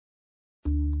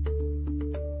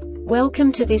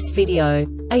Welcome to this video.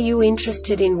 Are you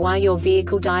interested in why your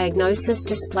vehicle diagnosis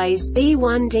displays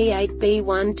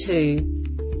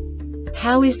B1D8B-12?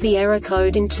 How is the error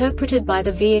code interpreted by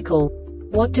the vehicle?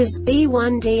 What does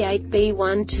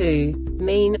B1D8B-12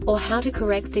 mean, or how to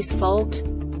correct this fault?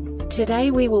 Today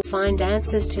we will find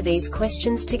answers to these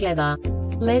questions together.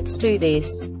 Let's do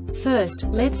this. First,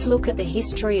 let's look at the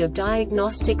history of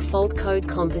diagnostic fault code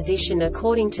composition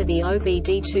according to the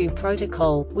OBD2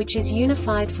 protocol, which is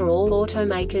unified for all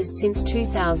automakers since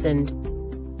 2000.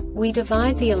 We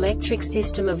divide the electric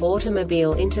system of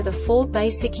automobile into the four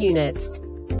basic units: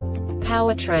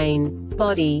 powertrain,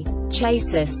 body,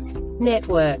 chassis,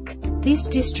 network. This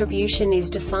distribution is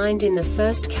defined in the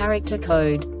first character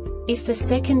code. If the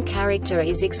second character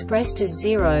is expressed as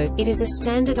 0, it is a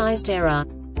standardized error.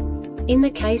 In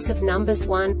the case of numbers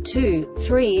 1, 2,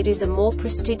 3, it is a more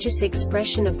prestigious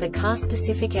expression of the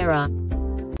car-specific error.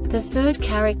 The third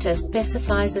character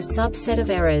specifies a subset of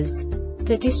errors.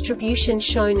 The distribution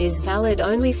shown is valid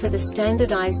only for the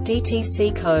standardized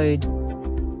DTC code.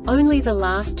 Only the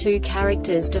last two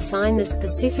characters define the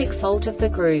specific fault of the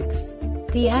group.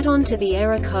 The add-on to the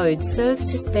error code serves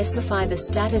to specify the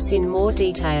status in more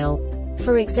detail.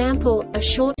 For example, a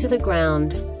short to the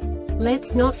ground.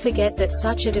 Let's not forget that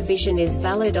such a division is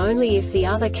valid only if the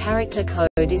other character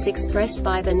code is expressed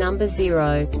by the number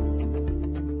 0.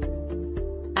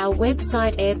 Our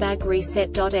website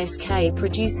airbagreset.sk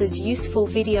produces useful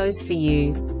videos for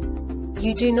you.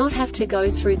 You do not have to go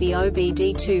through the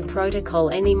OBD2 protocol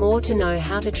anymore to know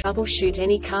how to troubleshoot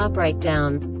any car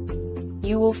breakdown.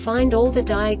 You will find all the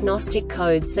diagnostic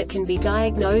codes that can be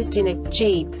diagnosed in a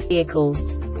Jeep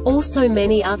vehicles. Also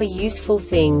many other useful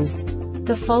things.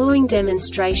 The following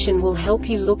demonstration will help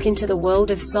you look into the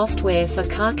world of software for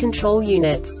car control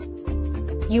units.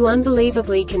 You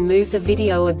unbelievably can move the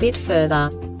video a bit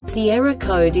further. The error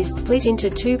code is split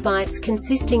into 2 bytes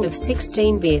consisting of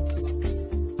 16 bits.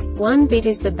 1 bit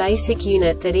is the basic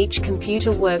unit that each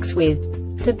computer works with.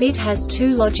 The bit has 2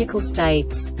 logical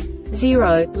states: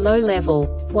 0, low level,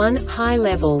 1, high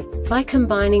level. By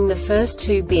combining the first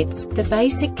 2 bits, the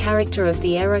basic character of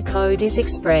the error code is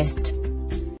expressed.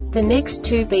 The next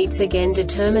 2 beats again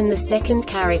determine the second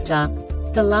character.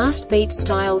 The last beat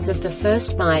styles of the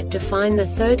first byte define the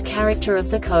third character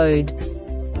of the code.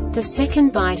 The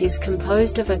second byte is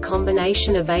composed of a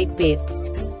combination of 8 bits.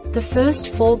 The first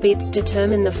 4 bits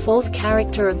determine the fourth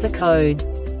character of the code.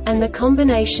 And the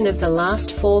combination of the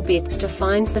last 4 bits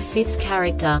defines the fifth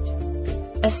character.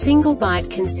 A single byte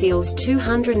conceals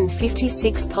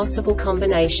 256 possible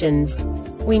combinations.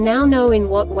 We now know in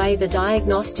what way the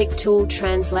diagnostic tool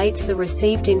translates the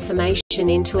received information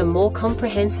into a more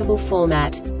comprehensible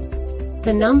format.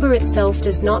 The number itself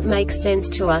does not make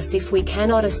sense to us if we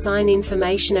cannot assign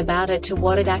information about it to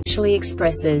what it actually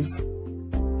expresses.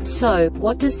 So,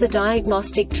 what does the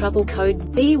diagnostic trouble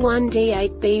code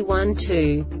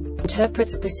B1D8B-12 interpret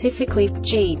specifically for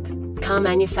Jeep car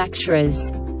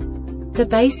manufacturers? The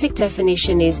basic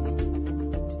definition is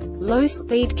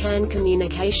low-speed CAN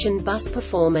communication bus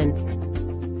performance.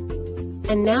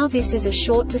 And now this is a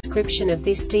short description of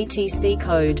this DTC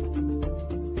code.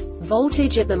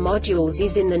 Voltage at the modules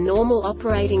is in the normal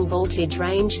operating voltage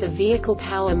range. The vehicle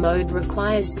power mode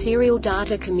requires serial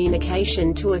data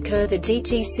communication to occur. The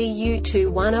DTC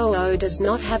U2100 does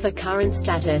not have a current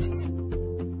status.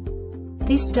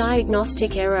 This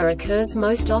diagnostic error occurs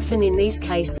most often in these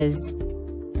cases: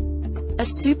 a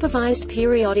supervised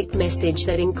periodic message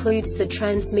that includes the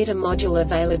transmitter module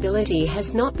availability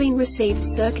has not been received.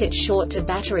 Circuit short to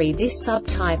battery. This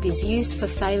subtype is used for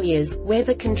failures where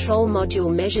the control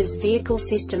module measures vehicle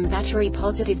system battery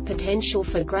positive potential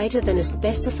for greater than a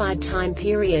specified time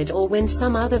period, or when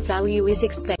some other value is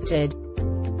expected.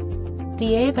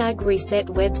 The Airbag Reset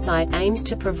website aims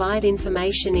to provide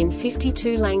information in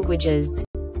 52 languages.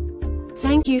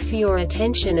 Thank you for your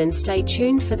attention and stay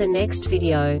tuned for the next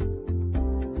video.